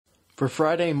For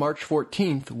Friday, March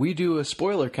 14th, we do a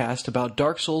spoiler cast about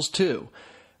Dark Souls 2,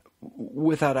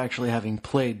 without actually having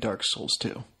played Dark Souls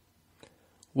 2.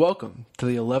 Welcome to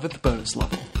the 11th bonus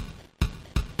level.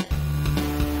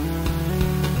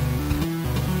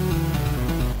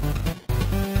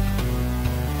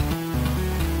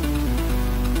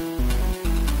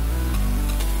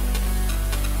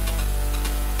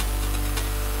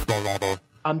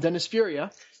 I'm Dennis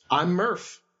Furia. I'm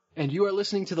Murph. And you are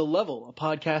listening to The Level, a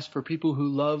podcast for people who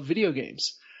love video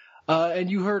games. And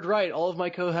you heard right, all of my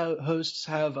co-hosts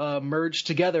have merged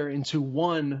together into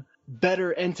one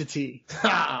better entity.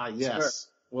 Yes.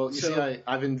 Well, you see,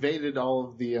 I've invaded all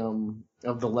of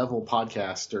the Level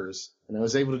podcasters, and I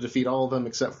was able to defeat all of them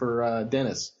except for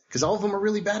Dennis, because all of them are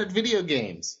really bad at video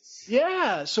games.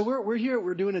 Yeah, so we're here.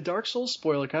 We're doing a Dark Souls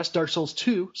spoiler cast, Dark Souls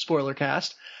 2 spoiler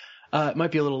cast. It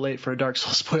might be a little late for a Dark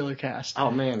Souls spoiler cast.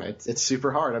 Oh man, it's super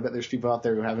hard. I bet there's people out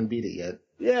there who haven't beat it yet.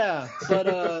 Yeah,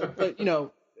 but you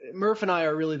know, Murph and I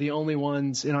are really the only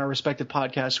ones in our respective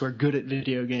podcasts who are good at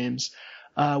video games.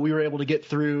 We were able to get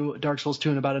through Dark Souls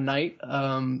 2 in about a night.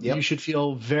 Yep. You should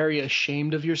feel very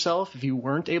ashamed of yourself if you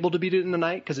weren't able to beat it in a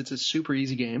night, because it's a super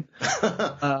easy game.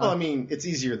 Well, I mean, it's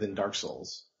easier than Dark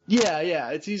Souls. Yeah,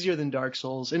 it's easier than Dark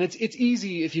Souls, and it's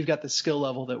easy if you've got the skill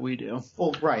level that we do.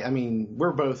 Well, right. I mean,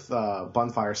 we're both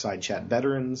Bonfire Side Chat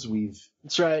veterans.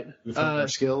 That's right. We've honed our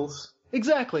skills.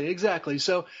 Exactly.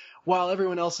 So while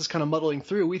everyone else is kind of muddling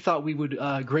through, we thought we would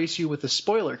grace you with a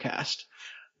spoiler cast.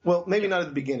 Well, maybe not at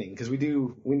the beginning, because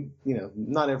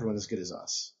not everyone's as good as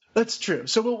us. That's true.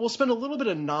 So we'll spend a little bit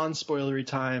of non-spoilery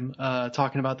time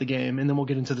talking about the game, and then we'll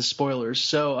get into the spoilers.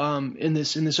 So in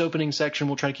this opening section,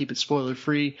 we'll try to keep it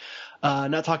spoiler-free.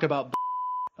 Not talk about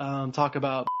talk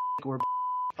about or.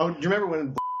 Oh, do you remember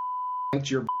when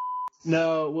your?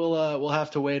 No, we'll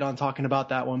have to wait on talking about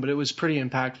that one, but it was pretty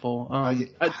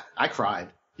impactful. I cried.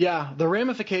 Yeah, the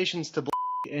ramifications to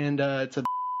and to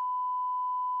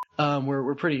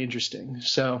were pretty interesting.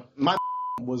 So my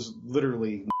was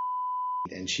literally.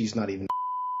 And she's not even.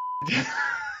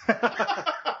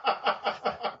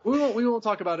 We won't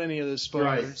talk about any of those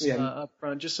spoilers right, yeah. Up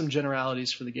front. Just some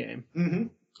generalities for the game, mm-hmm.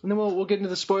 And then we'll get into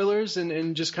the spoilers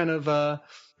and just kind of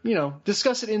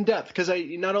discuss it in depth, because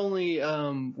not only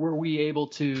were we able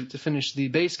to finish the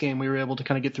base game, we were able to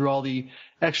kind of get through all the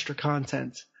extra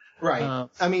content. Right.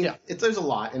 There's a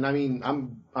lot, and I mean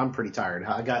I'm pretty tired.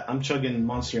 I'm chugging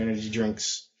Monster Energy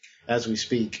drinks as we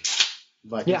speak,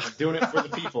 but doing it for the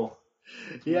people.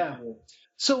 Yeah.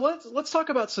 So let's talk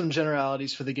about some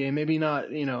generalities for the game. Maybe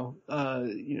not,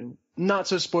 not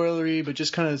so spoilery, but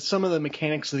just kind of some of the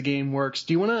mechanics of the game works.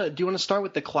 Do you want to start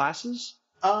with the classes?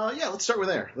 Yeah, let's start with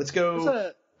there. Let's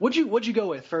go. What'd you go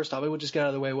with first off? We'll just get out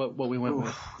of the way what we went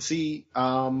with. See,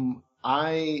 I'm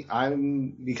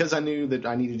because I knew that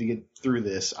I needed to get through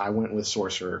this, I went with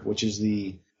Sorcerer, which is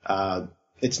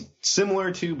it's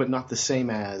similar to but not the same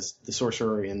as the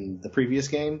Sorcerer in the previous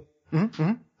game.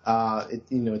 Mm-hmm.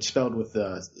 It's spelled with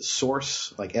the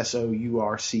source, like Source,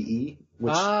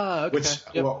 which,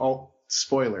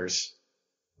 spoilers.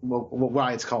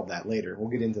 Why it's called that later. We'll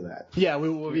get into that. Yeah,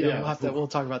 we'll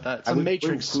talk about that. Some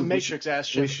Matrix ass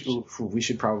shit. We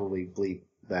should probably bleep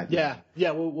that. Yeah,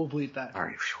 we'll bleep that. All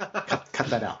right, cut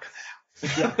that out.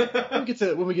 Yeah,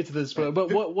 when we get to the spoiler.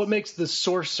 But what makes the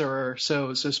Sorcerer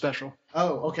so special?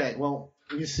 Oh, okay. Well,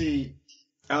 you see,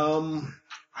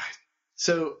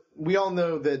 so we all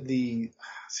know that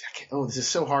this is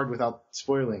so hard without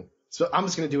spoiling. So I'm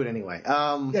just going to do it anyway.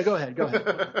 Yeah, go ahead.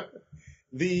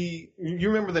 You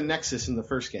remember the Nexus in the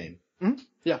first game? Mm-hmm.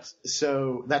 Yes.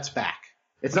 So that's back.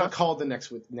 It's not called the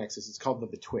Nexus. It's called the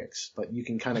Betwixt, but you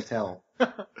can kind of tell.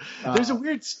 There's a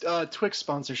weird Twix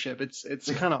sponsorship.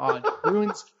 It's kind of odd.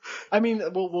 Ruins. I mean,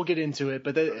 we'll get into it,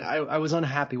 but I was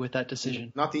unhappy with that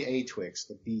decision. Not the A Twix,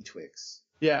 the B Twix.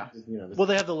 Yeah. Well,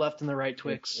 they have the left and the right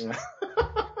Twix. Yeah.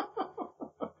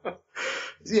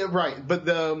 Yeah, right. But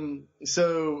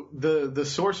so the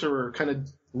Sorcerer kind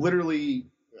of literally,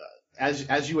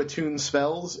 as you attune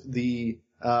spells, the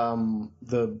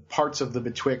parts of the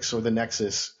Betwixt or the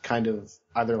Nexus kind of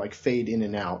either like fade in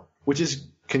and out, which it's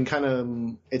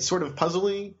sort of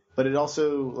puzzly, but it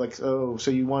also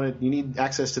so you need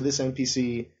access to this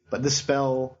NPC, but this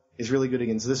spell is really good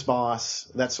against this boss,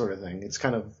 that sort of thing. It's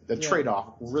kind of a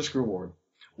trade-off, risk-reward.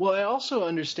 Well, I also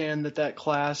understand that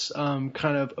class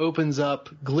kind of opens up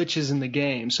glitches in the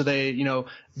game. So they,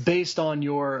 based on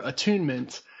your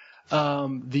attunement,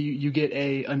 you get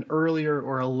an earlier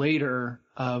or a later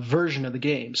version of the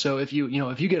game. So if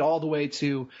you get all the way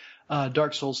to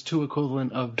Dark Souls 2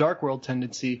 equivalent of Dark World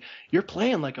Tendency, you're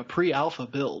playing like a pre-alpha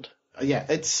build. Yeah,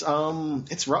 it's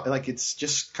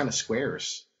just kind of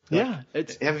squares. Yeah.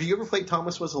 Have you ever played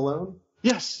Thomas Was Alone?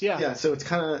 Yes. Yeah. Yeah. So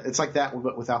it's like that,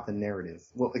 but without the narrative.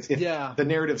 Well, the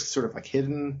narrative's sort of like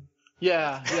hidden.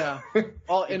 Yeah.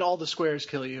 All the squares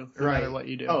kill you no matter what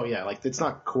you do. Oh yeah, like it's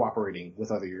not cooperating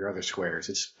with your other squares.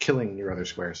 It's killing your other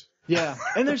squares. Yeah,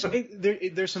 and there's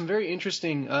some very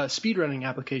interesting speedrunning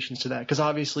applications to that, because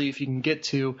obviously if you can get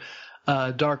to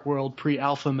Dark World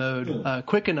pre-alpha mode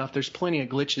quick enough, there's plenty of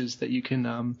glitches that you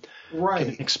can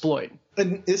exploit.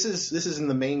 And this is in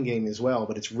the main game as well,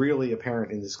 but it's really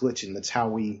apparent in this glitch, and that's how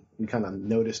we kind of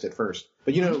noticed it first.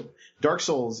 But Dark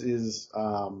Souls is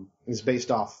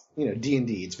based off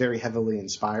D&D. It's very heavily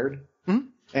inspired,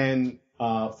 and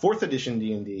 4th edition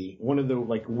D&D, one of the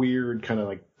like weird kind of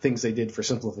like things they did for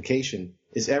simplification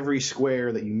is every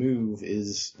square that you move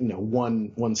is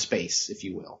one space, if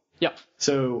you will. Yeah.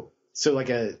 So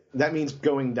that means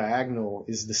going diagonal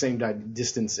is the same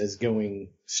distance as going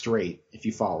straight if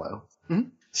you follow. Mm-hmm.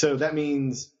 So that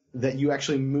means that you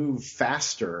actually move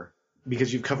faster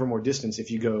because you've covered more distance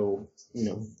if you go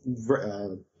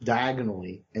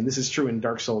diagonally, and this is true in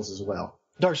Dark Souls as well.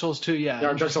 Dark Souls 2, yeah.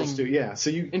 Dark Souls 2, yeah.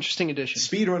 So interesting addition.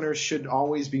 Speedrunners should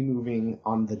always be moving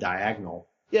on the diagonal.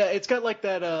 Yeah, it's got like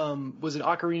that, was it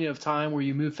Ocarina of Time, where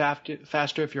you move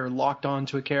faster if you're locked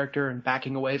onto a character and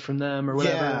backing away from them or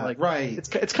whatever. Yeah, right.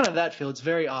 It's kind of that feel. It's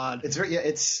very odd.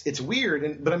 It's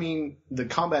weird, but I mean, the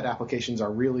combat applications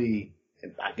are really,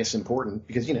 I guess, important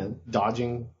because,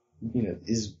 dodging,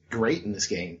 is great in this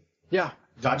game. Yeah.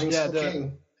 Dodging's still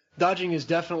king. Dodging is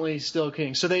definitely still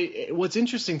king. So what's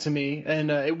interesting to me, and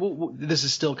this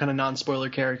is still kind of non-spoiler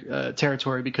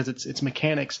territory because it's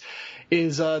mechanics,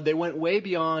 is they went way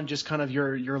beyond just kind of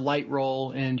your light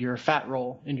roll and your fat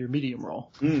roll and your medium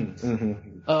roll.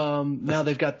 Now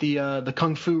they've got the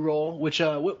kung fu roll, which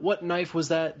what knife was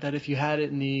that if you had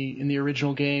it in the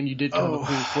original game you did kind of a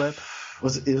cool flip?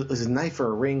 Was it a knife or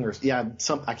a ring or I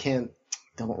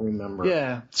don't remember.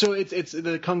 Yeah, so it's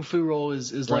the kung fu roll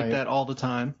is like that all the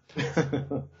time.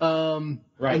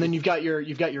 Right. And then you've got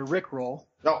your Rick roll.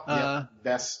 Oh, yeah.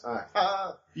 That's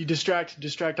you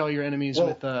distract all your enemies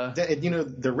with.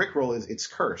 The Rick roll it's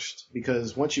cursed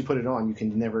because once you put it on, you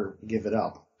can never give it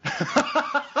up.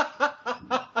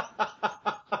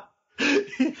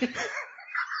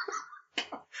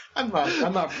 I'm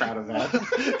not proud of that.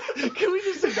 Can we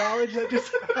just acknowledge that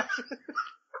just happened?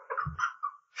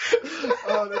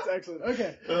 Oh, that's excellent.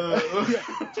 Okay.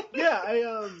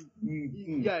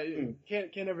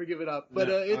 Can't ever give it up. But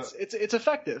it's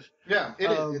effective. Yeah,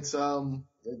 it is.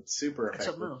 It's super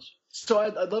effective. Something else. So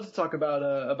I'd love to talk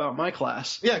about my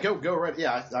class. Yeah, go right.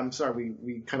 Yeah, I'm sorry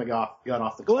we kind of got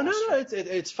off the class. Well, no,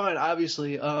 it's fine,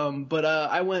 obviously. But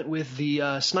I went with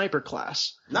the sniper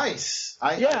class. Nice.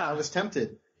 I was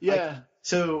tempted. Yeah.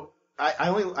 I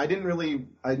only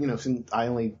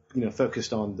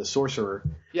focused on the sorcerer.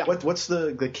 Yeah. What's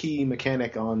the key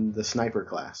mechanic on the sniper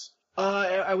class?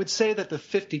 I would say that the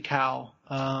 50 cal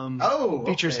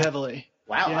features heavily.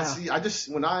 Wow. Yeah. I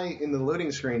see. In the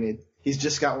loading screen, he's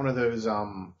just got one of those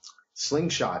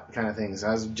slingshot kind of things.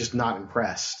 I was just not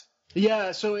impressed.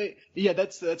 Yeah. So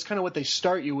that's kind of what they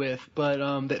start you with, but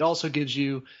it also gives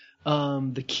you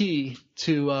the key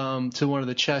to one of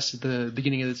the chests at the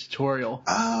beginning of the tutorial.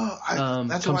 Oh,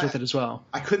 that comes with it as well.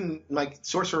 I couldn't,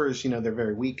 sorcerers, they're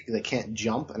very weak. They can't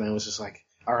jump, and I was just like,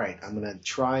 all right, I'm gonna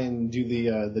try and do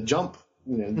the jump,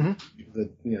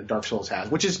 Dark Souls has,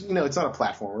 which is, it's not a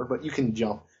platformer, but you can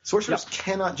jump. Sorcerers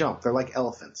cannot jump. They're like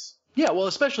elephants. Yeah, well,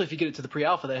 especially if you get it to the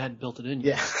pre-alpha, they hadn't built it in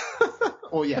yet. Yeah.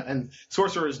 Well, yeah, and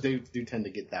sorcerers do tend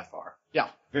to get that far. Yeah.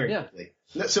 Very quickly.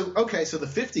 So the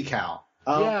 50 cal.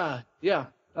 Yeah.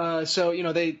 So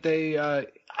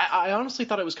I honestly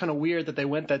thought it was kind of weird that they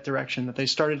went that direction, that they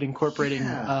started incorporating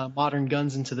modern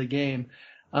guns into the game.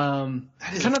 Kind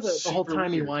of the whole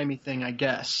timey-wimey thing, I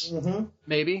guess. Mm-hmm.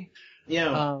 Maybe.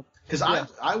 Yeah. Because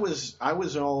I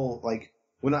was all like,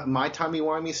 when my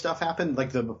timey-wimey stuff happened,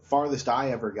 like the farthest I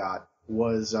ever got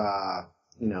was, what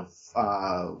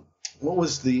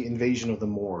was the invasion of the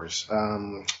Moors?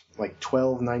 Like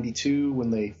 1292 when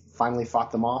they finally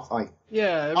fought them off. Like,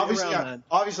 yeah,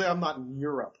 obviously I'm not in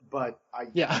Europe, but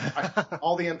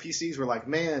all the NPCs were like,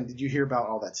 man, did you hear about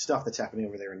all that stuff that's happening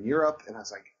over there in Europe? And I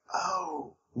was like,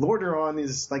 oh, Lordaeron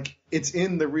is like, it's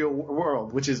in the real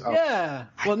world, which is, yeah.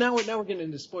 Well, now we're getting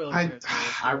into spoilers.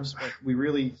 We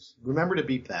really remember to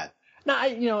beep that.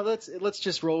 No, let's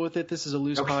just roll with it. This is a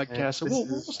loose podcast, so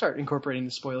we'll start incorporating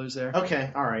the spoilers there. Okay.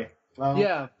 All right.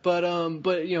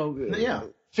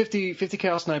 50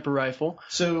 cal sniper rifle.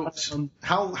 So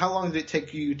how long did it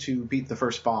take you to beat the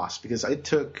first boss? Because it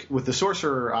took, with the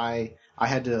sorcerer, I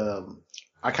kind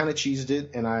of cheesed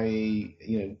it, and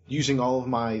using all of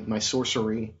my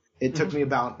sorcery it took me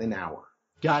about an hour.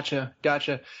 Gotcha.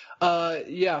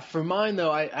 Yeah, for mine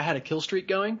though, I had a kill streak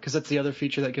going because that's the other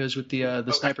feature that goes with the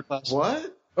sniper class.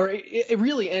 What? Or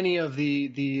really any of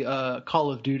the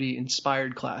Call of Duty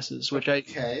inspired classes, which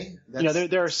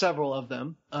there are several of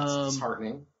them. That's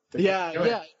disheartening.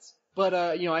 Yeah. But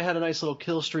I had a nice little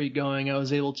kill streak going. I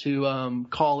was able to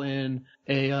call in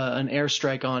an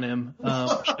airstrike on him,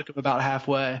 which took him about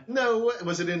halfway. No,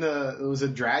 was it a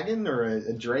dragon or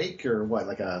a drake or what?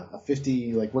 Like a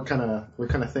 50? Like what kind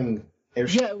of thing?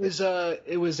 Airstrike? Yeah,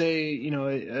 it was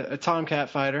a Tomcat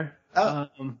fighter. Oh.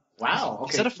 Wow.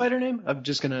 Okay. Is that a fighter name? I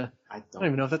don't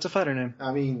even know if that's a fighter name.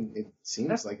 I mean, it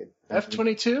seems like it.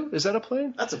 F-22? Is that a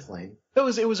plane? That's a plane. It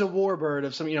was a warbird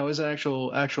of some, it was an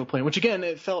actual plane, which again,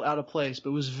 it felt out of place,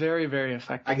 but was very, very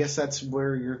effective. I guess that's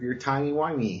where your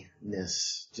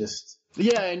timey-wimey-ness just.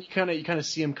 Yeah, and you kind of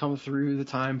see him come through the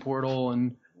time portal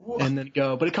and then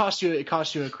go, but it cost you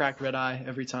a cracked red eye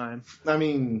every time. I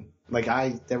mean,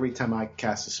 every time I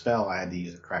cast a spell, I had to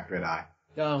use a cracked red eye.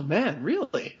 Oh man,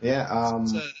 really? Yeah.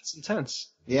 It's intense.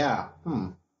 Yeah.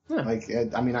 Yeah.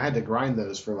 I had to grind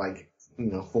those for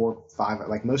 4,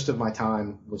 5. Most of my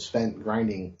time was spent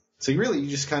grinding. So you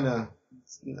just kind of,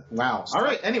 wow. All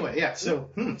right. Anyway, yeah. So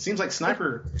seems like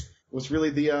sniper was really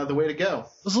the way to go.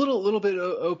 It was a little bit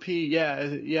OP.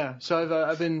 Yeah. So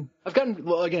I've gotten,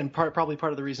 well, again, probably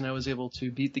part of the reason I was able to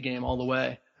beat the game all the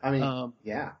way. I mean,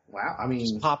 yeah. Wow. I mean,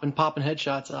 just popping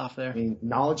headshots off there. I mean,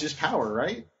 knowledge is power,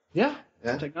 right? Yeah.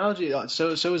 Technology.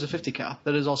 So is a 50 cal.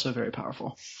 That is also very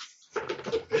powerful.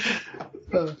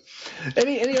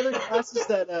 Any other classes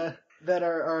that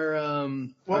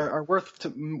are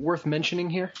worth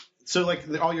mentioning here? So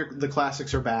the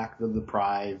classics are back. The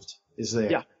deprived is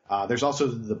there. Yeah. There's also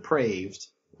the depraved,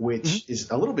 which is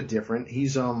a little bit different.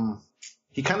 He's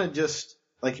he kind of just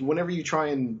whenever you try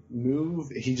and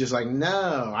move, he just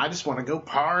no, I just want to go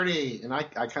party, and I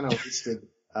kind of wasted.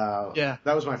 That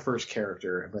was my first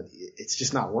character, but it's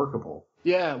just not workable.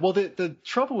 Yeah, well, the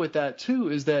trouble with that too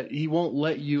is that he won't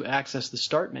let you access the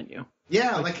start menu.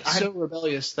 Yeah, he's so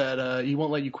rebellious that he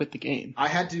won't let you quit the game.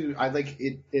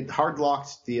 It hard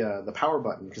locked the power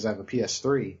button because I have a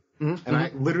PS3, and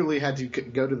I literally had to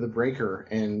go to the breaker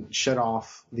and shut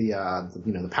off the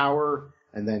power,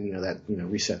 and then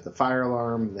reset the fire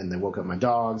alarm. And then they woke up my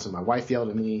dogs, and my wife yelled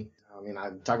at me. I mean,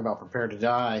 I talk about prepare to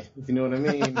die, if you know what I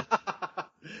mean.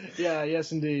 Yeah,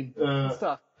 yes, indeed.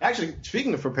 Stuff. Actually,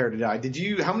 speaking of prepare to die,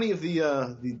 how many of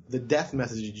the death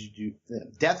messages did you,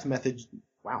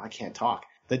 wow, I can't talk.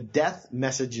 The death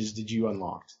messages did you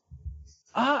unlock?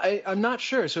 I'm not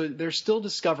sure. So they're still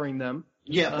discovering them.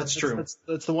 Yeah, that's true.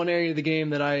 That's the one area of the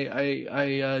game that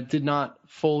I did not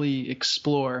fully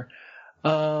explore.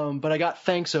 But I got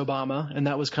Thanks Obama, and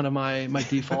that was kind of my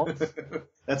default.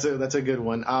 That's a good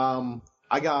one.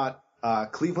 I got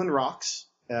Cleveland Rocks.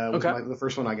 Was the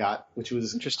first one I got, which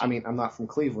was interesting. I mean, I'm not from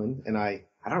Cleveland, and I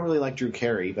don't really like Drew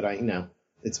Carey, but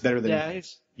it's better than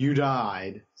You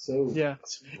Died. So yeah,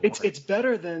 it's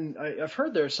better than I've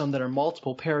heard. There are some that are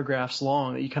multiple paragraphs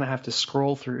long that you kind of have to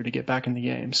scroll through to get back in the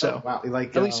game. So wow,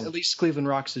 at least Cleveland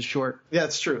Rocks is short. Yeah,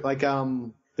 it's true.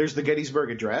 There's the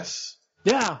Gettysburg Address.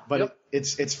 Yeah, but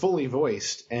it's fully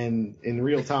voiced and in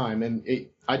real time, and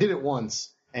I did it once,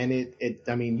 and it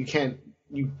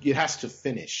has to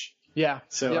finish. Yeah.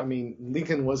 So I mean,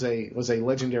 Lincoln was a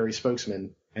legendary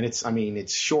spokesman, and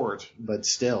it's short, but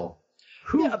still.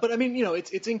 Yeah, but I mean,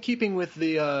 it's in keeping with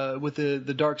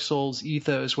the Dark Souls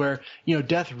ethos, where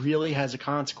death really has a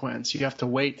consequence. You have to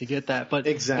wait to get that, but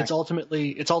exactly.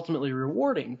 it's ultimately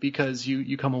rewarding because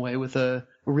you come away with a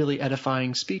really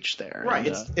edifying speech there. Right.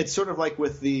 And, it's sort of like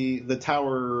with the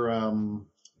tower,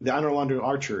 the Honor Londo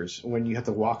Archers, when you have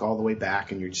to walk all the way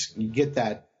back, and you get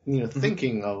that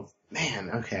thinking of,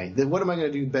 man, okay, then what am I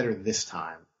going to do better this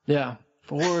time? Yeah.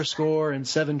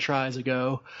 407 tries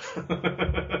ago.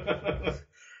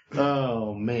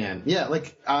 Oh man, yeah.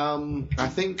 I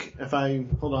think if I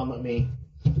hold on, let me.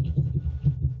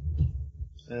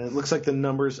 It looks like the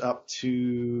number's up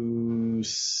to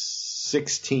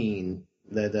 16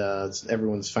 that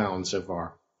everyone's found so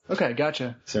far. Okay,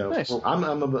 gotcha. So nice. Well, I'm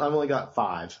only got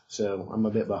 5, so I'm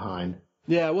a bit behind.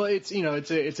 Yeah, well, it's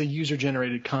a user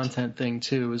generated content thing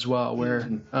too as well, where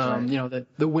right.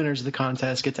 The winners of the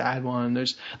contest get to add one.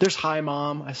 There's Hi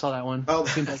Mom. I saw that one. Oh, it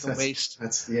seems like a waste.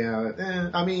 That's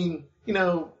I mean,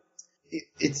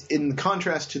 it's in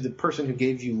contrast to the person who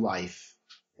gave you life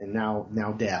and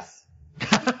now death.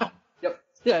 Yep.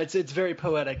 Yeah, it's very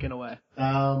poetic in a way.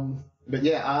 But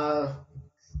yeah,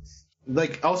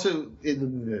 also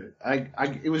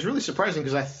it was really surprising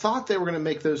because I thought they were going to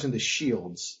make those into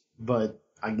shields. But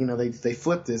they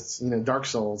flipped this, Dark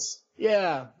Souls.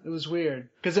 Yeah, it was weird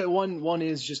because one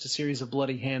is just a series of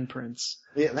bloody handprints.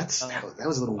 Yeah, that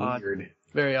was a little weird.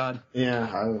 Very odd.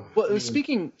 Yeah.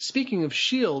 Speaking of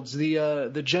shields,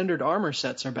 the gendered armor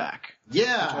sets are back.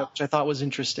 Yeah. Which I thought was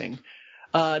interesting.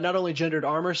 Not only gendered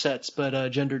armor sets, but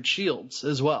gendered shields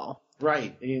as well.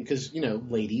 Right, because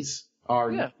ladies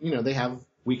are they have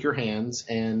weaker hands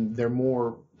and they're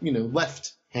more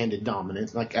left-handed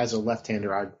dominant. Like as a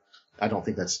left-hander, I don't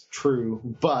think that's true,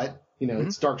 but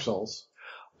it's Dark Souls.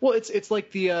 Well, it's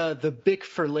like the Bic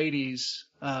for ladies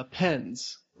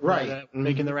pens. Right.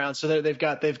 Making the rounds. So they've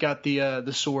got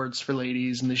the swords for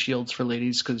ladies and the shields for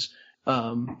ladies because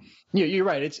you're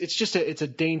right. It's a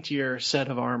daintier set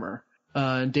of armor,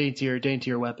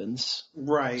 daintier weapons.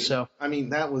 Right. So I mean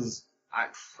that was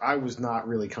I was not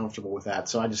really comfortable with that,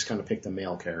 so I just kind of picked a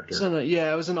male character. So,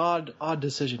 it was an odd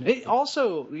decision.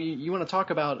 Also, you want to talk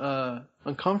about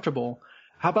uncomfortable?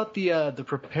 How about the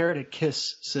prepare to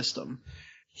kiss system?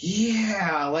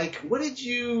 Yeah, like what did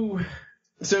you?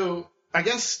 So I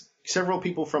guess several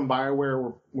people from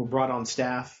BioWare were brought on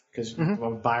staff because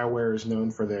BioWare is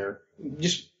known for their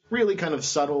just really kind of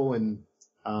subtle and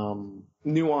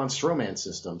nuanced romance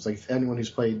systems. Like anyone who's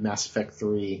played Mass Effect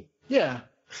 3. Yeah.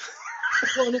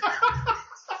 Well,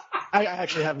 I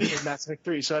actually haven't played Mass Effect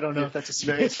 3, so I don't know if that's a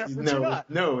serious reference or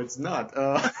not. No, it's not.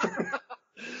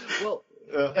 Well,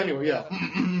 anyway, yeah.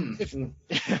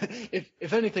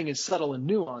 If anything is subtle and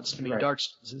nuanced, to me, Right. Dark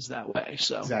Souls is that way.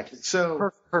 So Exactly.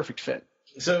 So perfect fit.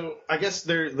 So I guess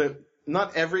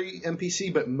not every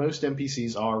NPC, but most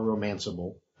NPCs are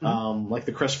romanceable. Like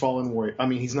the Crestfallen Warrior. I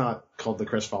mean, he's not called the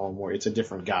Crestfallen Warrior. It's a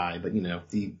different guy, but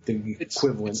the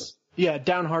equivalent.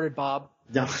 Downhearted Bob.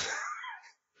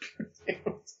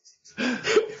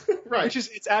 Right.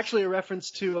 It's actually a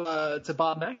reference to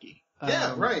Bob Mackey.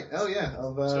 Yeah, right. Oh yeah,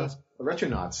 of the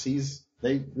Retronauts.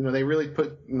 They really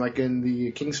put like in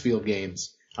the Kingsfield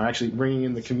games are actually bringing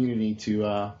in the community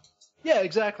to. Yeah,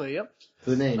 exactly. Yep.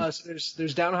 The name. So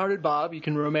there's Downhearted Bob. You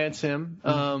can romance him.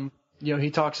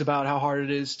 He talks about how hard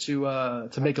it is to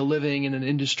make a living in an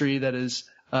industry that has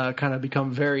kind of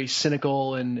become very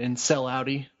cynical and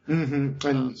sell-outy. Mm-hmm.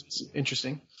 And it's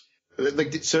interesting.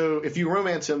 So if you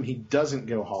romance him, he doesn't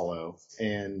go hollow,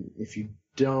 and if you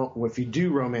do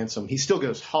romance him, he still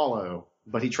goes hollow,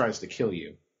 but he tries to kill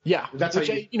you. Yeah, that's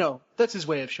his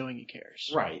way of showing he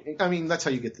cares. Right. I mean, that's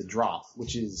how you get the drop,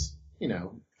 which is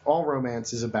all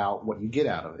romance is about what you get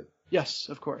out of it. Yes,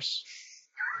 of course.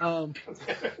 So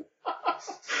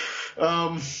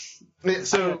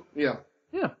yeah.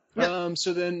 Yeah.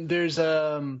 So then there's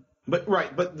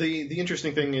But the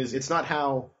interesting thing is it's not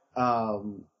how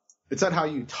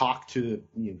you talk to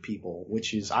people,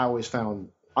 which is I always found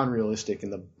unrealistic in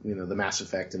the Mass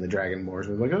Effect and the Dragon Wars.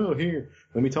 We're like, oh, here,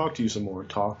 let me talk to you some more.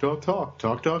 Talk.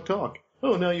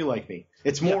 Oh, now you like me.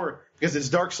 It's more because it's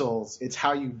Dark Souls. It's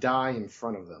how you die in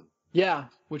front of them. Yeah,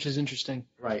 which is interesting.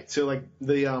 Right. So like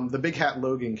the Big Hat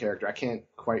Logan character, I can't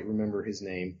quite remember his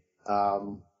name.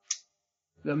 The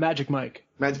Magic Mike.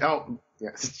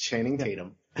 Channing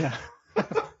Tatum. Yeah.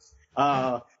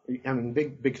 I mean,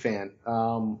 big fan.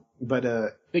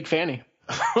 Big Fanny.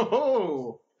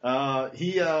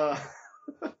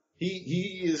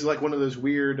 He is like one of those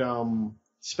weird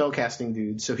spellcasting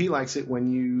dudes. So he likes it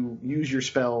when you use your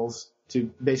spells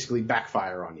to basically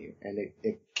backfire on you, and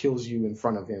it kills you in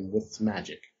front of him with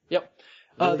magic. Yep.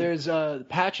 There's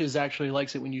Patches actually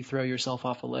likes it when you throw yourself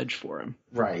off a ledge for him.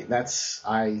 Right. That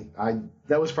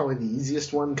was probably the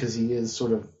easiest one because he is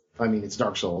sort of. I mean, it's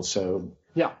Dark Souls, so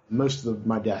yeah. Most of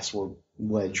my deaths were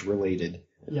ledge related.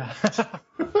 Yeah.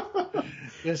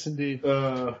 Yes, indeed.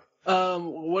 What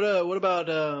about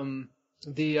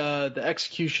the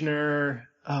Executioner?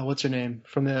 What's her name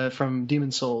from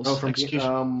Demon Souls? Oh, from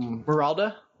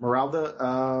Meralda.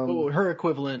 Meralda. Her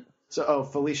equivalent. So,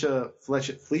 Felicia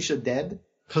Dead.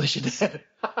 Felicia Dead.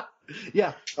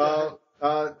 Yeah.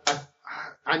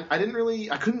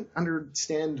 I couldn't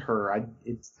understand her. I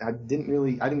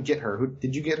didn't get her.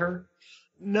 Did you get her?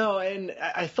 No, and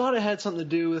I thought it had something to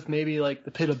do with maybe like the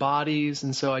pit of bodies,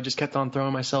 and so I just kept on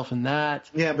throwing myself in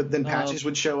that. Yeah, but then Patches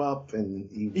would show up, and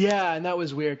yeah, and that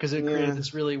was weird because it created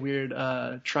this really weird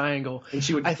triangle. And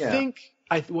she would. I think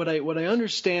what I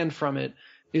understand from it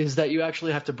is that you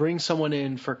actually have to bring someone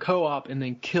in for co-op and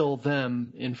then kill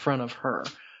them in front of her,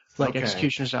 like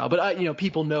Executioner style. But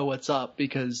people know what's up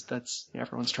because that's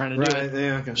everyone's trying to do it.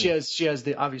 Yeah, okay. She has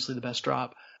obviously the best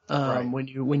drop. When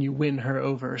you win her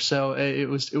over, so it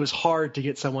was hard to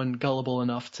get someone gullible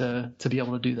enough to be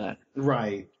able to do that.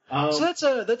 Right. So that's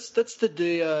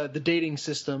the dating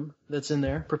system that's in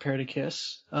there. Prepare to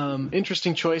kiss.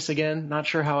 Interesting choice again. Not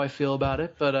sure how I feel about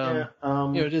it, but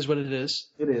it is what it is.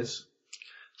 It is.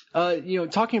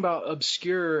 Talking about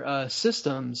obscure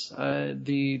systems,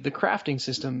 the crafting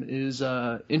system is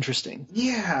interesting.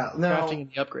 Yeah. Now, Crafting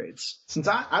and the upgrades. Since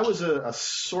I was a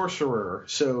sorcerer,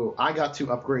 so I got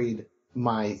to upgrade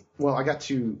I got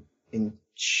to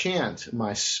enchant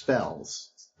my spells.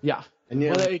 Yeah. And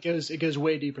it goes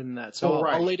way deeper than that. So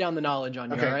I'll lay down the knowledge on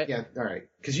you. Okay. All right. Yeah. All right.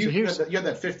 Because you had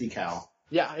that 50 cal.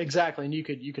 Yeah, exactly. And you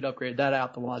could upgrade that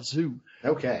out the wazoo.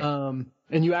 Okay.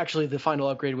 And you actually, the final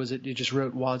upgrade was it just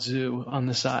wrote wazoo on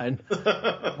the side.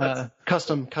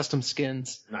 Custom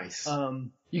skins. Nice.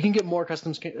 You can get more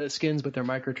custom skins, but they're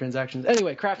microtransactions.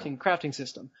 Anyway, crafting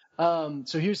system.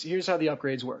 So here's how the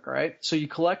upgrades work. All right. So you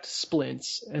collect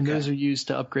splints, and those are used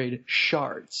to upgrade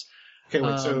shards. Okay.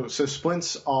 Wait. So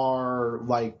splints are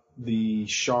like the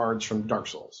shards from Dark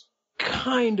Souls.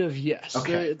 Kind of, yes.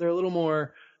 Okay. They're a little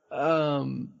more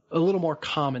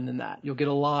common than that. You'll get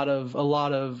a lot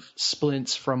of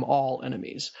splints from all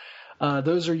enemies.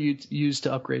 Those are used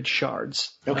to upgrade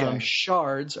shards. Okay.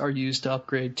 Shards are used to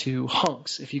upgrade to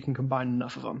hunks if you can combine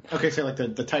enough of them. Okay, so like the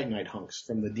Titanite hunks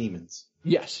from the demons.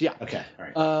 Yes, yeah. Okay, all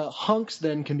right. Hunks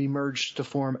then can be merged to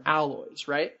form alloys,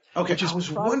 right? Okay, I was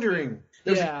wondering.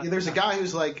 There's a guy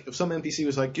who's like, if some NPC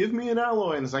was like, give me an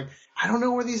alloy, and it's like, I don't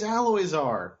know where these alloys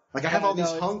are. Like, I have all these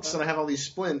hunks and I have all these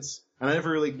splints. And I never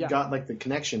really got like the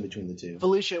connection between the two.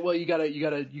 Felicia, well, you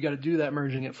gotta do that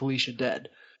merging at Felicia Dead.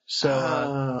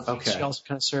 So okay. She also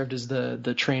kind of served as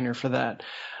the trainer for that.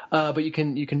 But you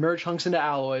can merge hunks into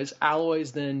alloys.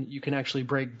 Alloys then you can actually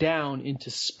break down into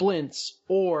splints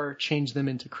or change them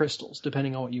into crystals,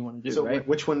 depending on what you want to do. So right?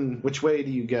 which way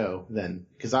do you go then?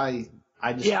 Because I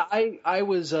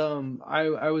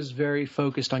was very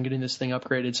focused on getting this thing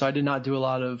upgraded, so I did not do a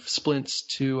lot of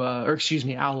splints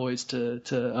alloys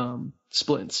to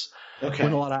splints. Okay.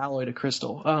 Went a lot of alloy to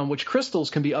crystal, which crystals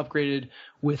can be upgraded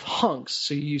with hunks.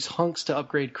 So you use hunks to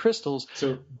upgrade crystals.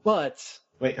 Go back.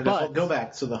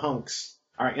 So the hunks.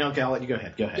 All right. Okay, I'll let you go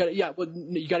ahead. Go ahead.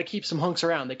 You got to keep some hunks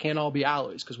around. They can't all be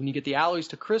alloys because when you get the alloys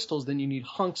to crystals, then you need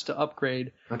hunks to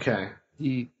upgrade. Okay.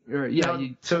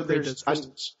 So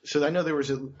I know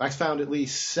I found at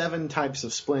least 7 types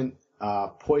of splint: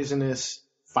 poisonous,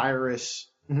 fierous,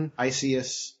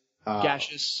 iceous,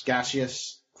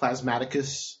 gaseous,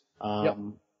 plasmaticus,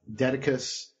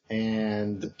 dedicus,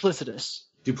 and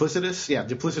duplicitous. Yeah,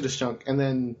 duplicitous chunk. And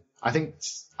then I think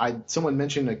someone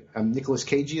mentioned a Nicolas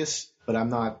Cageus, but I'm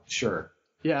not sure.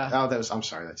 Yeah. Oh, I'm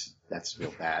sorry. That's a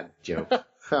real bad joke.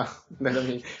 I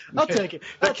mean, I'll take it.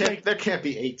 There can't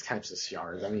be 8 types of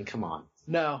shards. I mean, come on.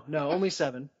 No, only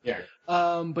 7. Yeah.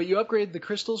 But you upgrade the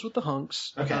crystals with the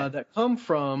hunks that come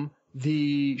from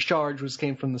the shards, which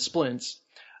came from the splints.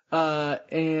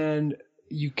 And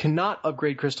you cannot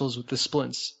upgrade crystals with the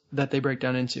splints that they break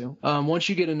down into. Once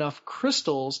you get enough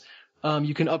crystals,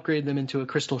 you can upgrade them into a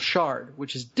crystal shard,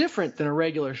 which is different than a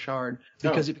regular shard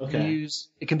because it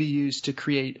can be used to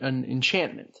create an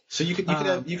enchantment. So you could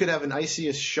have an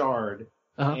iceous shard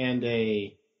and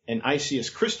an iceous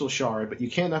crystal shard, but you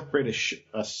can't upgrade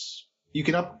you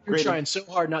can upgrade. You're trying so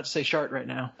hard not to say shard right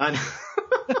now. I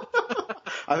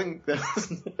think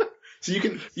so.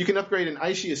 You can upgrade an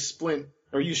iceous splint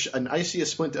or use an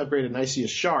iceous splint to upgrade an iceous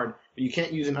shard, but you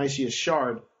can't use an iceous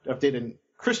shard to update a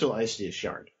crystal iceous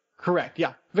shard. Correct.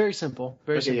 Yeah. Very simple.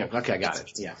 Simple. Yeah. Okay. I got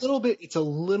it. Yeah. It's a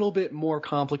little bit more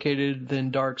complicated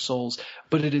than Dark Souls,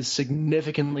 but it is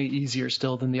significantly easier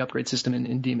still than the upgrade system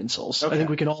in Demon Souls. Okay. I think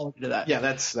we can all agree to that. Yeah.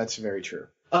 That's very true.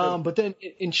 But then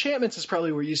enchantments is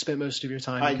probably where you spent most of your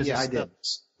time. I did.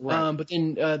 Right. But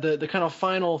then the kind of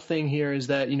final thing here is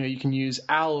that you can use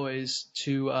alloys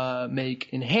to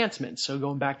make enhancements. So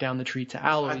going back down the tree to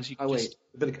alloys,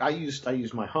 but I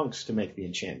used my hunks to make the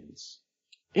enchantments.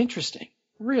 Interesting.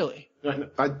 Really?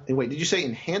 Wait, did you say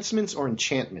enhancements or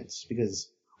enchantments? Because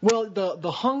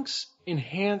the hunks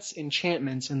enhance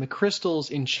enchantments and the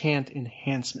crystals enchant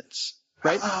enhancements.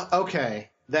 Right? Okay.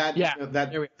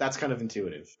 That's kind of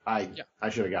intuitive. I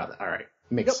should have got that. All right.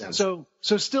 Makes sense. So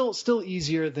still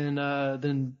easier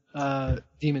than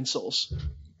Demon Souls.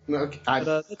 Okay.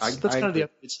 That's kind of the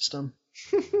upgrade system.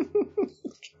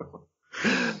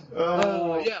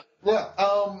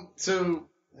 So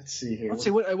let's see here. Let's see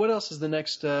what else is the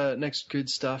next good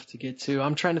stuff to get to.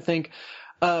 I'm trying to think.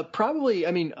 Probably,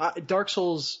 I mean, Dark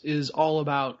Souls is all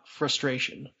about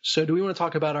frustration. So, do we want to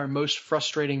talk about our most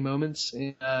frustrating moments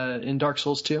in Dark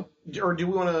Souls 2? Or do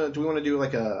we want to do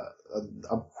like a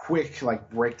quick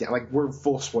like breakdown? Like we're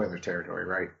full spoiler territory,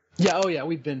 right? Yeah. Oh, yeah.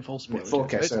 We've been full spoiler.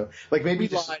 Okay, so like maybe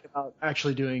we lied about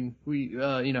actually doing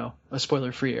a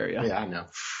spoiler-free area. Yeah, I know.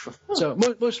 So,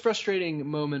 most frustrating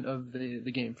moment of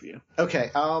the game for you? Okay.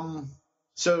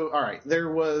 So all right, there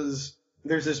was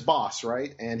there's this boss,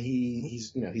 right? And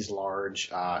he's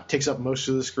large, takes up most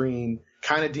of the screen,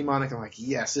 kind of demonic. I'm like,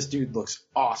 yes, this dude looks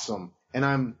awesome. And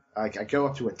I'm like, I go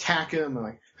up to attack him,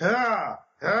 and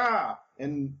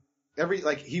and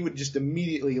he would just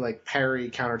immediately parry,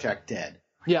 counterattack, dead.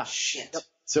 Yeah. Shit. Yep.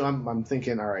 So I'm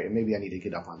thinking, all right, maybe I need to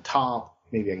get up on top.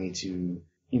 Maybe I need to,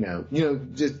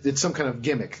 just, it's some kind of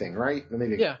gimmick thing, right? Or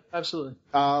maybe. Yeah, absolutely.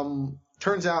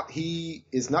 Turns out he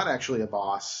is not actually a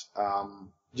boss.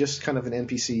 Just kind of an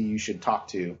NPC you should talk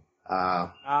to.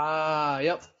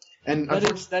 Yep. And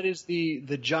that is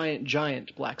the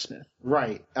giant blacksmith.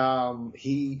 Right.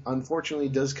 He unfortunately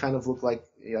does kind of look like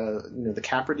the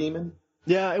Capra demon.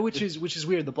 Yeah, which is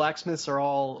weird. The blacksmiths are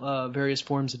all various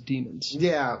forms of demons.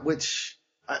 Yeah,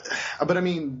 but I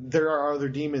mean, there are other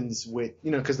demons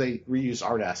because they reuse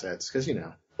art assets, because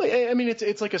I mean,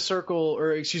 it's like a circle,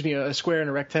 or excuse me, a square and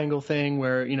a rectangle thing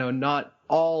where, not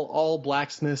all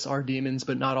blacksmiths are demons,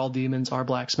 but not all demons are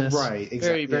blacksmiths. Right,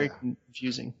 exactly. Very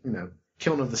confusing.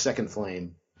 Kiln of the Second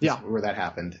Flame. Yeah. Where that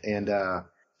happened. And,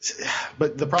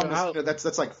 but the problem is,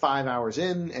 that's like 5 hours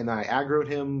in, and I aggroed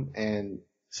him, and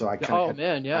so I kind of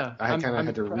I kind of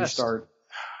had to restart,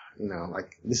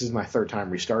 this is my third time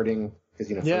restarting,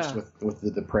 because, first with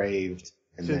the Depraved.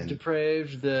 And then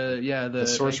Depraved, the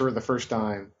Sorcerer the first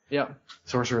time. Yeah.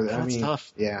 Sorcerer, that's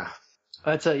tough. Yeah.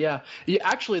 That's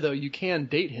actually, though, you can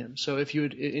date him. So if you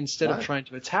would, instead of trying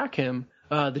to attack him,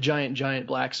 the giant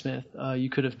blacksmith, you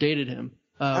could have dated him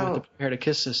with the Prepare to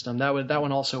Kiss system. That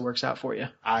one also works out for you.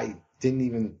 I didn't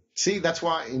even see. That's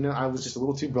why I was just a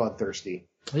little too bloodthirsty.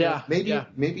 Yeah.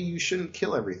 Maybe you shouldn't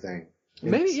kill everything.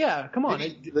 Come on.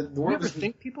 The world you ever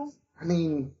think people? I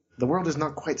mean, the world is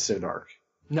not quite so dark.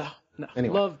 No.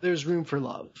 Anyway. Love. There's room for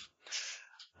love.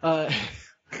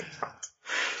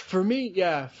 For me.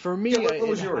 What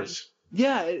was yours?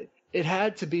 It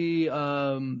had to be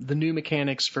the new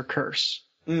mechanics for Curse.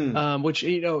 Which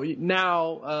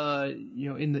now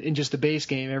in just the base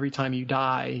game, every time you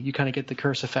die, you kind of get the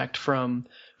curse effect from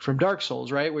Dark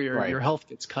Souls, right, where your health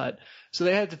gets cut. So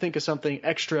they had to think of something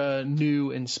extra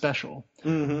new and special,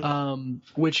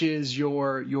 which is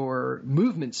your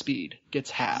movement speed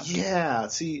gets halved. Yeah,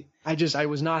 see, I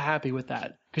was not happy with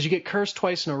that, because you get cursed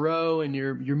twice in a row, and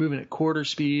you're moving at quarter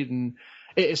speed, and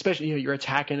especially your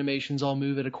attack animations all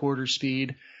move at a quarter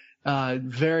speed.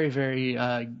 Very, very,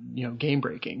 game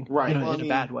breaking. Right. In a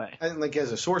bad way. And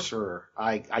as a sorcerer,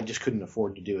 I just couldn't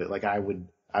afford to do it. I would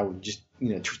just,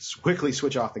 quickly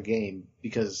switch off the game,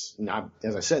 because,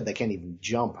 as I said, they can't even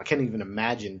jump. I can't even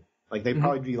imagine. They'd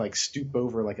probably be stoop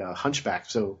over like a hunchback.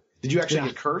 So, did you actually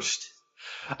get cursed?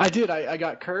 I did. I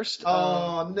got cursed.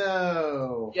 Oh,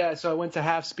 no. Yeah. So I went to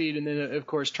half speed, and then, of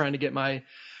course, trying to get my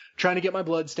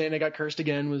blood stain, I got cursed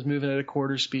again, was moving at a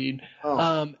quarter speed.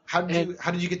 Oh. How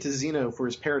did you get to Zeno for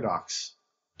his paradox?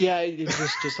 Yeah, it's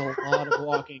just a lot of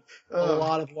walking. A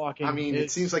lot of walking. I mean,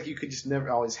 it seems like you could just never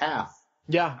always half.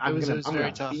 Yeah, I'm very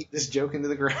gonna tough. Beat this joke into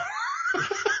the ground.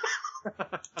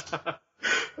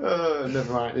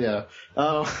 Never mind. Yeah.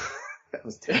 That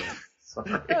was terrible.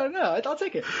 Sorry. No, I'll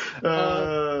take it.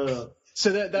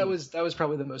 So that was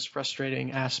probably the most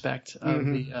frustrating aspect of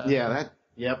the.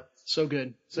 Yep. So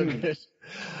good. Good.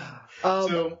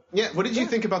 What did you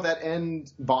think about that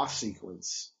end boss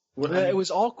sequence? It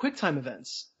was all QuickTime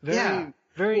events.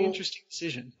 Very interesting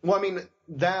decision. Well, I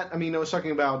was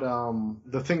talking about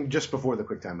the thing just before the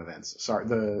QuickTime events. Sorry,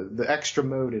 the extra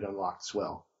mode it unlocked as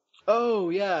well. Oh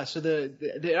yeah, so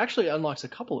it actually unlocks a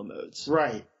couple of modes.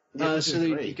 Right.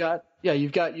 Yeah,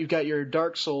 you've got your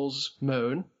Dark Souls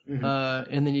mode,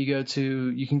 and then you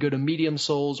can go to Medium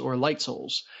Souls or Light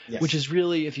Souls, which is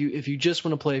really if you just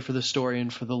want to play for the story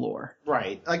and for the lore.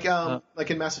 Right. Like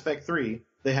in Mass Effect 3,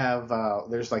 they have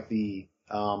there's the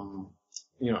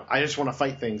I just want to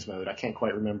fight things mode. I can't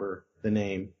quite remember the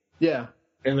name. Yeah.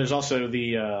 And there's also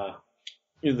the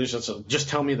there's also just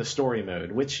tell me the story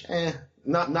mode, which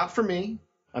not for me.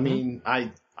 I mean,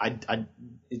 I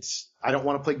don't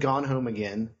want to play Gone Home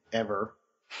again ever.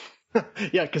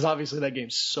 Yeah, because obviously that game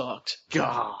sucked.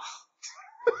 God.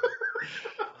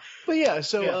 But yeah,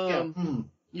 so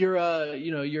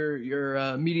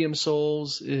your Medium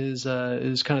Souls is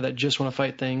kind of that just want to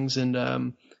fight things,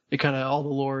 and it kind of all the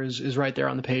lore is right there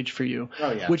on the page for you.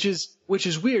 Oh yeah. Which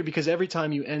is weird, because every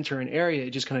time you enter an area,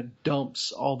 it just kind of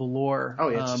dumps all the lore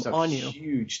it's just on you.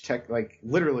 Huge tech,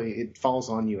 literally it falls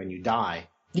on you and you die.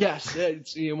 Yes,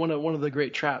 it's one of the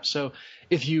great traps. So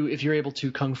if you're able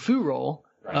to kung fu roll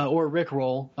or Rick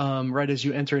roll right as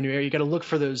you enter a new area, you got to look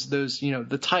for those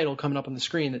the title coming up on the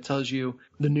screen that tells you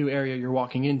the new area you're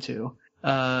walking into,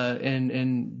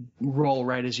 and roll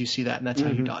right as you see that, and that's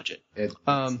how you dodge it.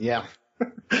 Yeah.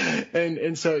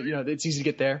 and so it's easy to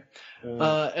get there.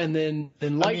 And then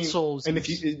Light Souls. And if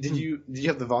did you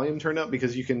have the volume turned up,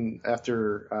 because you can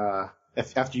after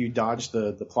you dodge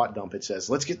the plot dump, it says,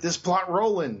 "Let's get this plot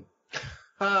rolling."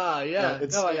 Yeah.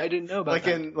 I didn't know about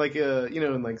that. In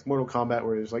Mortal Kombat,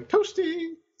 where there's like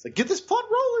toasting. It's like, get this plot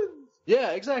rolling.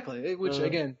 Yeah, exactly. Which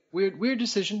again, weird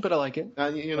decision, but I like it.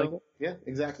 Yeah,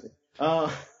 exactly.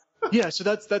 Yeah, so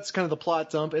that's kind of the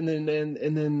plot dump, and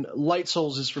then Light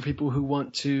Souls is for people who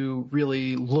want to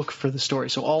really look for the story.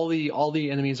 So all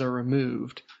the enemies are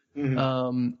removed,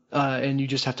 and you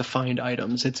just have to find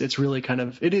items. It's really kind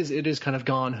of it is kind of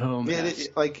Gone Home.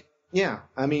 Yeah,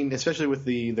 I mean, especially with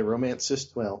the romance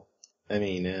system. Well, I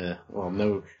mean,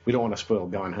 no, we don't want to spoil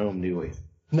Gone Home, do we?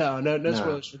 No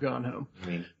spoilers for Gone Home. I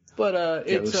mean, but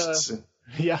it's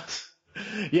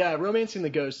yeah, romancing the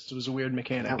ghosts was a weird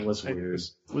mechanic. That was weird.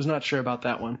 I was not sure about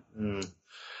that one.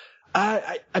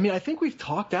 I mean, I think we've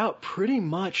talked out pretty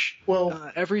much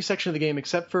every section of the game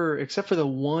except for the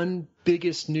one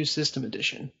biggest new system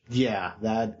edition. Yeah,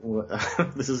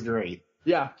 this is great.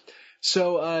 Yeah.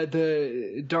 So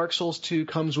the Dark Souls 2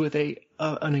 comes with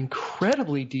an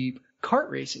incredibly deep kart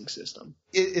racing system.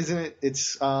 Isn't it?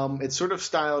 It's sort of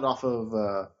styled off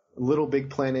of Little Big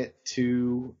Planet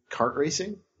 2 kart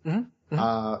racing.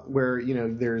 Where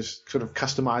there's sort of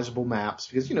customizable maps,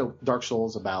 because Dark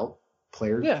Souls is about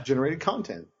player-generated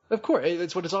content. Of course,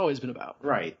 that's what it's always been about.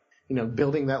 Right.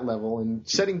 Building that level and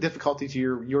setting difficulty to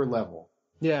your level.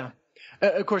 Yeah.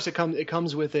 Of course, it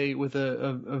comes with a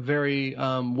very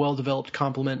well-developed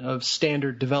complement of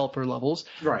standard developer levels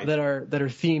that are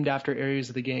themed after areas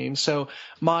of the game. So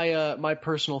my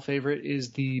personal favorite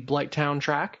is the Blighttown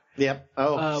track. Yep.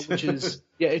 Which is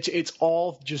it's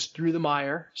all just through the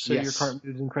mire. So your cart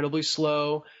moves incredibly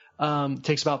slow.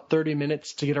 Takes about 30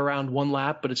 minutes to get around one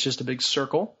lap, but it's just a big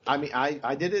circle. I mean,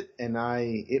 I did it, and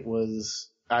it was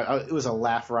a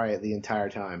laugh riot the entire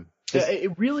time.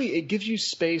 It gives you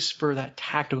space for that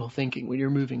tactical thinking when you're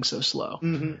moving so slow.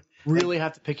 Really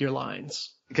have to pick your lines.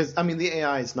 Because, I mean, the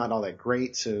AI is not all that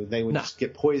great, so they would just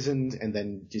get poisoned, and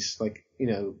then just the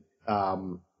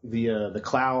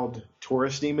cloud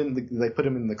tourist demon, they put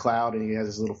him in the cloud, and he has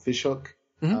his little fish hook.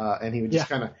 And he would just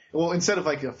kind of, instead of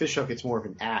like a fish hook, it's more of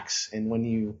an axe. And when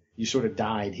you sort of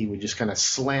died, he would just kind of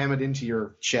slam it into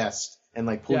your chest and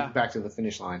like pull you back to the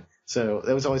finish line. So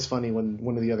that was always funny when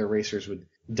one of the other racers would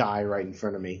die right in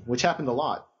front of me, which happened a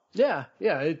lot. Yeah,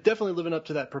 it definitely living up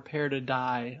to that prepare to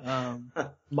die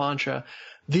mantra.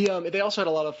 They also had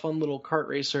a lot of fun little kart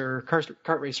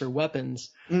racer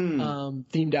weapons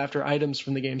themed after items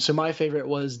from the game. So my favorite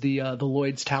was the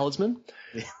Lloyd's Talisman,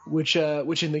 which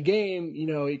in the game,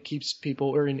 it keeps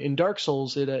people, or in Dark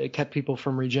Souls, it kept people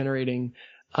from regenerating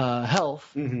health.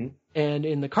 And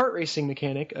in the kart racing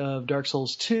mechanic of Dark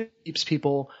Souls 2, it keeps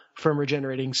people from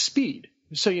regenerating speed.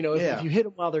 So, if you hit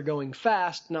them while they're going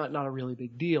fast, not a really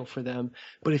big deal for them.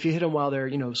 But if you hit them while they're,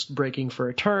 braking for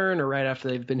a turn or right after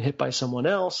they've been hit by someone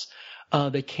else,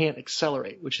 they can't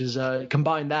accelerate, which is,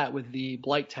 combine that with the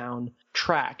Blighttown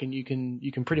track, and you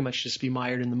can pretty much just be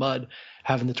mired in the mud,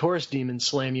 having the tourist demon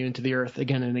slam you into the earth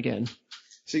again and again.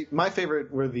 See, my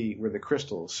favorite were the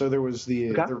crystals. So there was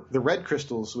the red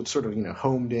crystals, which sort of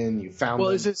homed in. You found.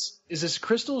 Well, them. is this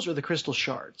crystals or the crystal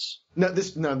shards? No,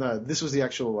 this was the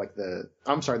actual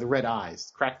the red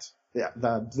eyes. Correct. Yeah.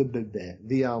 They're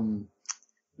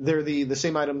the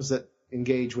same items that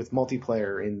engage with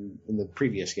multiplayer in the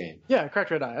previous game. Yeah,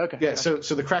 cracked red eye. Okay. Yeah. So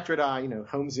the cracked red eye,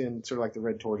 homes in sort of like the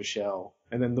red tortoise shell,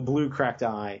 and then the blue cracked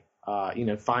eye,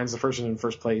 finds the person in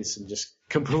first place and just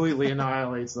completely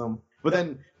annihilates them. But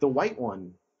then the white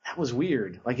one, that was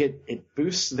weird. Like it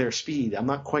boosts their speed. I'm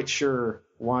not quite sure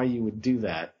why you would do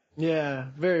that. Yeah,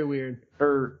 very weird.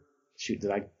 Or shoot, did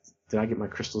I get my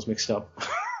crystals mixed up?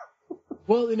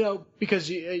 Well, because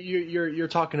you're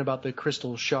talking about the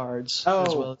crystal shards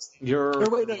as well. You're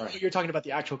talking about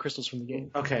the actual crystals from the game.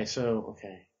 Okay.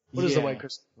 What is the white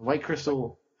crystal? White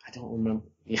crystal, I don't remember.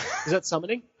 Yeah. Is that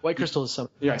summoning? White crystal is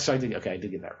summoning. Yeah, so I did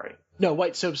get that right. No,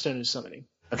 white soapstone is summoning.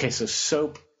 Okay, so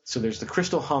soap. So there's the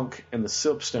crystal hunk and the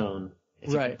soapstone.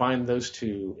 If you combine those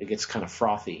two, it gets kind of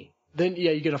frothy. Then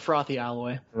you get a frothy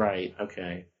alloy. Right.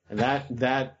 Okay. And that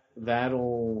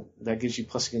gives you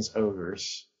plus against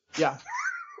ogres. Yeah.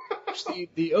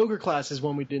 the ogre class is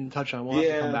one we didn't touch on. We'll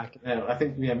have to come back. Yeah, I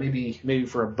think maybe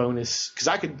for a bonus, because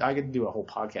I could do a whole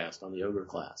podcast on the ogre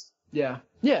class. Yeah,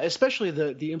 especially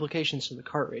the implications to the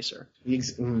kart racer.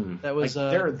 That was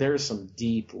there's some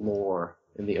deep lore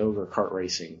in the ogre kart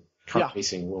racing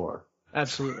lore.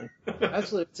 Absolutely.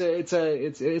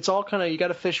 It's all kind of, you got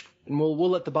to fish, and we'll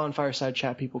let the bonfire side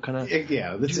chat people kind of.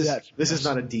 Yeah, this is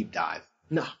not a deep dive.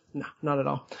 No, not at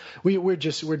all. We're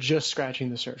just scratching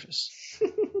the surface.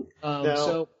 Now,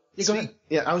 so go ahead.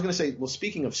 Yeah, I was going to say. Well,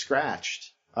 speaking of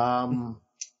scratched,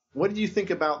 what did you think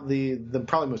about the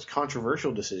probably most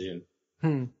controversial decision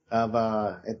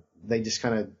of they just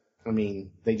kind of,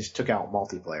 they just took out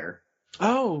multiplayer.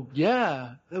 Oh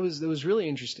yeah, that was really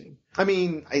interesting. I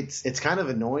mean, it's kind of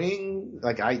annoying.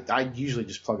 Like I usually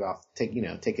just take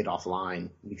it offline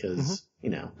because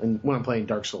and when I'm playing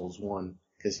Dark Souls 1,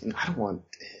 because I don't want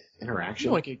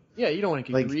interaction. You don't want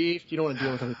to get griefed. You don't want to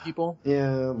deal with other people.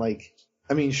 Yeah,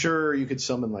 sure, you could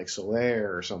summon like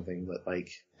Solaire or something, but I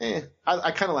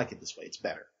kind of like it this way. It's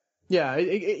better. Yeah,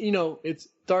 it's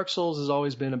Dark Souls has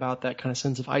always been about that kind of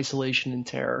sense of isolation and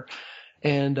terror.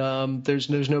 And there's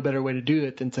no better way to do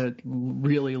it than to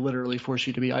really literally force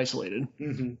you to be isolated.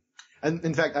 Mm-hmm. And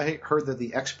in fact, I heard that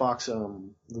the Xbox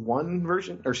One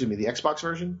version, or excuse me, the Xbox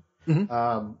version,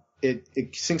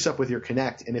 it syncs up with your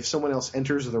Kinect, and if someone else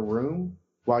enters the room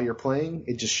while you're playing,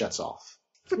 it just shuts off.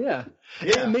 Yeah.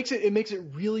 It makes it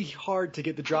really hard to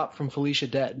get the drop from Felicia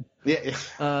dead. Yeah.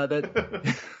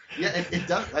 Yeah, it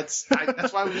does.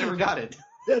 That's why we never got it.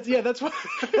 That's why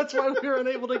we were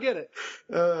unable to get it.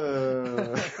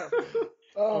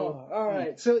 All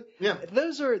right. So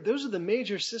those are the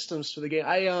major systems for the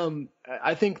game.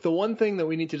 I think the one thing that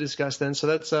we need to discuss then. So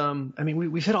that's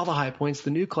we've hit all the high points,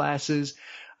 the new classes.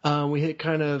 We hit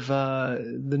kind of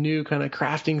the new kind of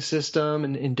crafting system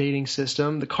and dating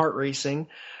system, the kart racing,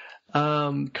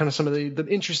 kind of some of the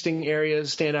interesting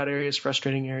areas, standout areas,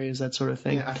 frustrating areas, that sort of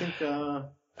thing. Yeah,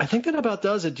 I think that about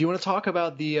does it. Do you want to talk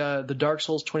about the Dark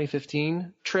Souls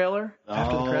 2015 trailer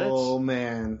after the credits? Oh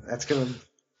man, that's gonna.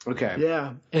 Okay.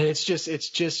 Yeah, and it's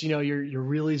just you're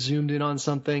really zoomed in on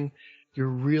something. You're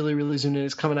really really zoomed in.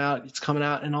 It's coming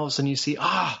out, and all of a sudden you see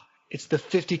it's the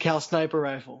 50 cal sniper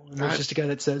rifle, and there's just a guy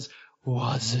that says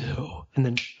Wazoo, and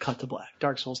then cut to black.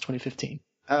 Dark Souls 2015.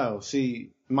 Oh,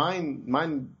 see,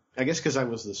 mine. I guess because I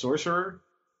was the sorcerer.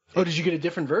 Oh, did you get a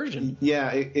different version?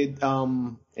 Yeah,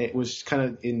 it was kind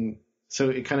of so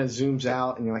it kind of zooms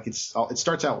out, and it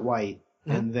starts out white,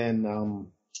 and then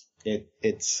it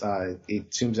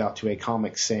zooms out to a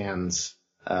Comic Sans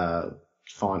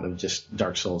font of just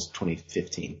Dark Souls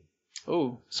 2015.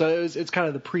 Oh, so it's kind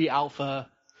of the pre-alpha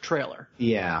trailer.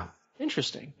 Yeah.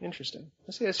 Interesting. I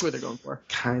see what they're going for.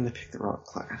 Kind of picked the wrong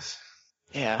class.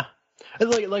 Yeah.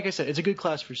 Like I said, it's a good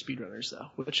class for speedrunners,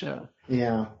 though. Which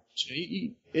yeah. So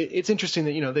it's interesting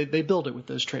that they build it with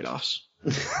those trade-offs.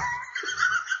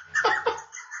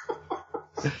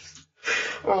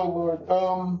 Oh Lord.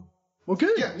 Well,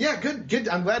 good. Yeah, good.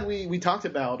 I'm glad we talked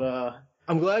about.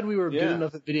 I'm glad we were good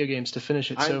enough at video games to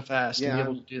finish it so fast and be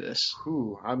able to do this.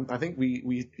 I think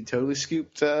we totally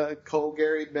scooped Cole,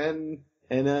 Gary, Ben,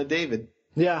 and David.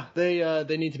 Yeah,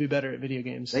 they need to be better at video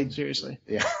games. Seriously.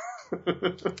 Yeah.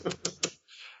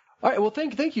 All right. Well,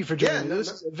 thank you for joining me. This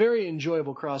is a very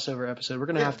enjoyable crossover episode. We're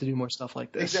gonna have to do more stuff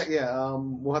like this. Exactly. Yeah.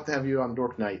 We'll have to have you on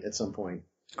Dork Night at some point.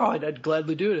 Oh, I'd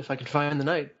gladly do it if I could find the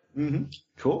night. Mm-hmm.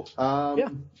 Cool.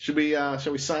 Shall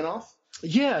we sign off?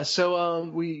 Yeah.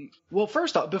 So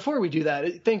first off, before we do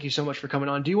that, thank you so much for coming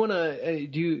on. Do you want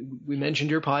to we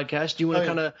mentioned your podcast. Do you want to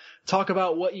kind of talk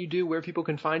about what you do, where people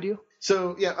can find you?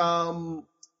 So yeah.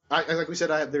 Like we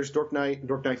said, there's Dork Night,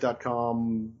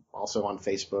 dorknight.com, also on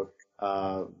Facebook.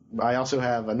 I also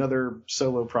have another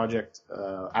solo project,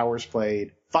 Hours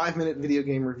Played, 5-minute video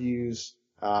game reviews,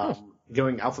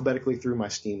 going alphabetically through my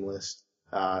Steam list.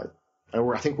 I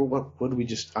think what did we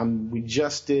just, we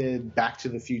just did Back to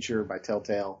the Future by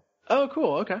Telltale. Oh,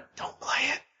 cool. Okay. Don't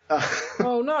play it.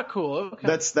 Oh, not cool. Okay.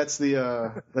 That's the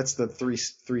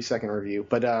 3-second review.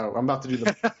 But I'm about to do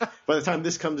by the time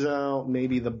this comes out,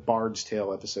 maybe the Bard's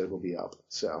Tale episode will be up.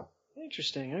 So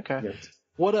interesting. Okay. Yeah.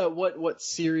 What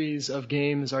series of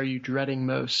games are you dreading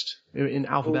most in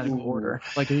alphabetical order?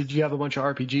 Like, did you have a bunch of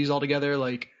RPGs all together,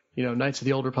 like Knights of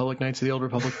the Old Republic, Knights of the Old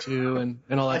Republic 2,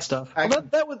 and all that stuff?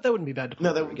 That wouldn't be bad to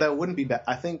play. No, that wouldn't be bad.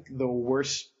 I think the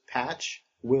worst patch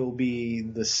will be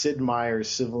the Sid Meier's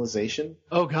Civilization.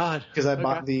 Oh God! Because I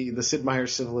bought the Sid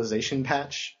Meier's Civilization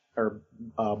patch or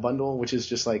bundle, which is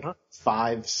just like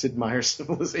 5 Sid Meier's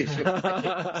Civilization.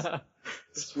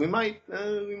 we might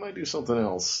do something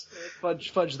else.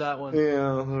 Fudge that one.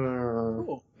 Yeah.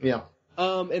 Cool. Yeah.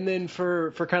 And then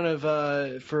for kind of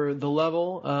for the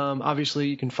level, obviously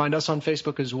you can find us on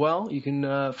Facebook as well. You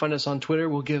can find us on Twitter.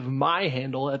 We'll give my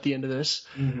handle at the end of this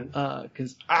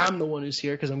because I'm the one who's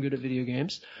here because I'm good at video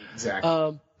games.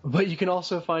 Exactly. But you can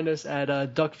also find us at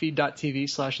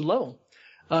Duckfeed.tv/level.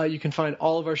 You can find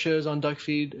all of our shows on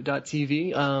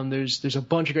Duckfeed.tv. There's a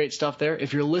bunch of great stuff there.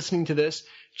 If you're listening to this,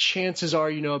 chances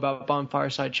are you know about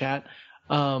Bonfireside Chat.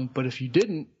 But if you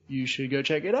didn't, you should go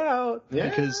check it out. Yeah.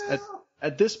 Because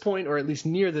at this point, or at least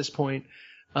near this point,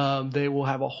 they will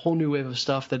have a whole new wave of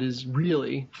stuff that is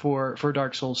really for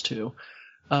Dark Souls 2.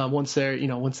 Once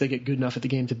they get good enough at the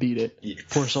game to beat it.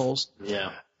 Poor souls.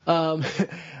 Yeah.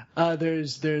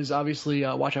 There's obviously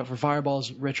Watch Out for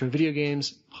Fireballs Retro Video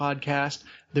Games podcast.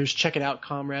 There's Check It Out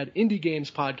Comrade Indie Games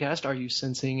podcast. Are you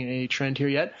sensing a trend here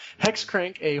yet?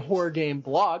 Hexcrank, a horror game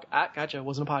blog. Gotcha, it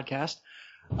wasn't a podcast.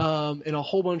 And a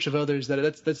whole bunch of others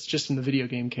that's just in the video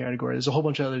game category. There's a whole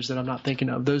bunch of others that I'm not thinking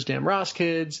of. Those Damn Ross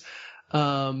Kids.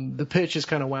 The pitch is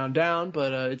kind of wound down,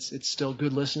 but it's still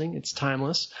good listening. It's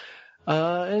timeless.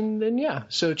 And yeah,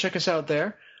 so check us out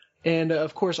there. And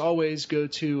of course, always go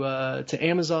to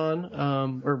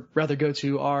Amazon, or rather go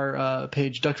to our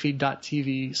page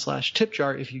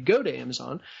Duckfeed.tv/tipjar. If you go to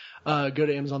Amazon, go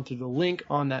to Amazon through the link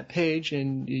on that page,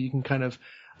 and you can kind of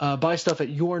buy stuff at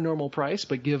your normal price,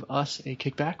 but give us a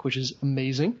kickback, which is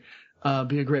amazing.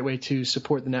 Be a great way to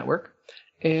support the network.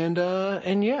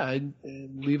 And yeah,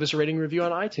 leave us a rating review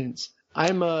on iTunes.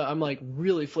 I'm like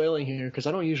really flailing here because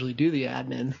I don't usually do the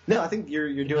admin. No, I think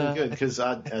you're doing good because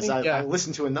I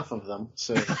listened to enough of them.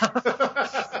 So,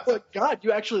 God,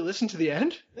 you actually listened to the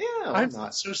end? Yeah, I'm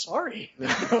not so sorry.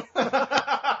 But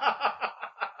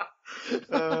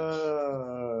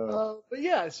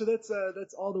yeah, so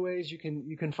that's all the ways you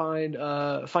can find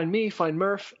me, find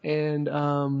Murph, and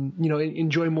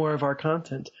enjoy more of our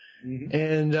content. Mm-hmm.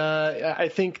 And I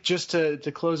think just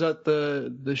to close out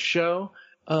the show.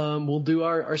 We'll do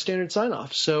our standard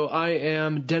sign-off. So I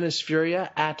am Dennis Furia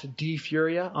at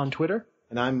dfuria on Twitter.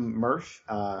 And I'm Murph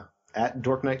at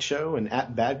Dork Night Show and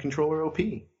at Bad Controller OP.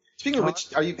 Speaking of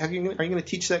which, are you going to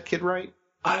teach that kid right?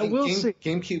 I will see.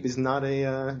 GameCube is not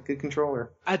a good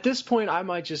controller. At this point, I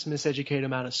might just miseducate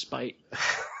him out of spite.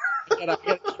 I gotta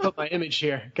keep up my image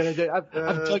here. I've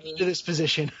dug into this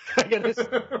position.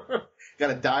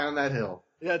 Gotta die on that hill.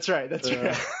 That's right.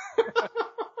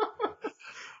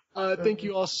 Thank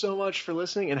you all so much for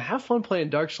listening, and have fun playing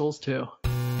Dark Souls 2.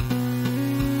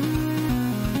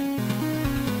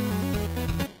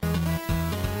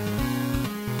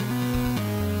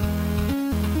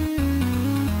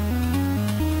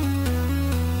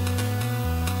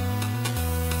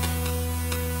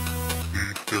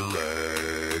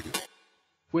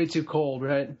 Way too cold,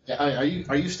 right? Are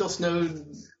you still snow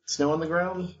on the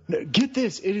ground? No, get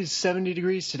this, it is 70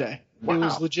 degrees today. Wow. It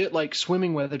was legit like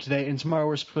swimming weather today, and tomorrow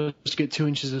we're supposed to get 2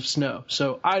 inches of snow.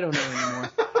 So I don't know anymore.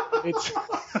 It's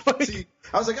like, see,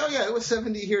 I was like, oh yeah, it was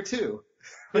 70 here too.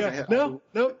 Yeah, no.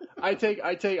 I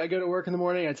go to work in the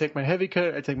morning. I take my heavy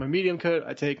coat. I take my medium coat.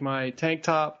 I take my tank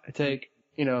top. I take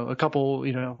a couple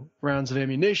rounds of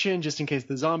ammunition just in case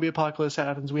the zombie apocalypse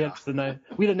happens. We had a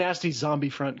nasty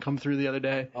zombie front come through the other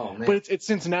day. Oh man! But it's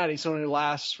Cincinnati, so it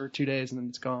lasts for 2 days and then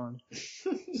it's gone.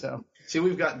 So. See,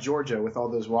 we've got Georgia with all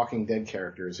those Walking Dead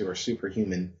characters who are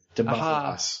superhuman to buffer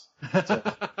us. So.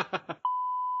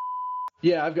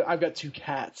 Yeah, I've got 2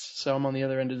 cats, so I'm on the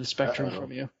other end of the spectrum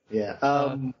from you. Yeah.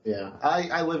 Yeah.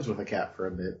 I lived with a cat for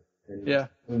a bit. Yeah.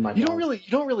 You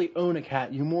don't really own a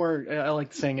cat. I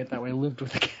like saying it that way. Lived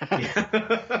with a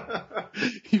cat.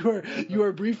 You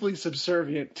are briefly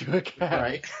subservient to a cat.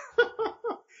 Right.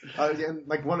 And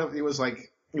like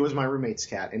it was my roommate's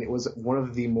cat, and it was one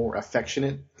of the more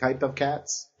affectionate type of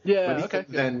cats. Yeah, but okay.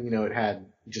 Then, it had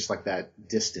just like that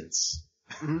distance.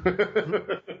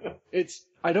 Mm-hmm.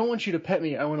 I don't want you to pet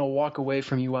me. I want to walk away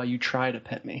from you while you try to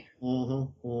pet me.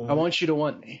 Mm-hmm, mm-hmm. I want you to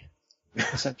want me,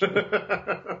 essentially.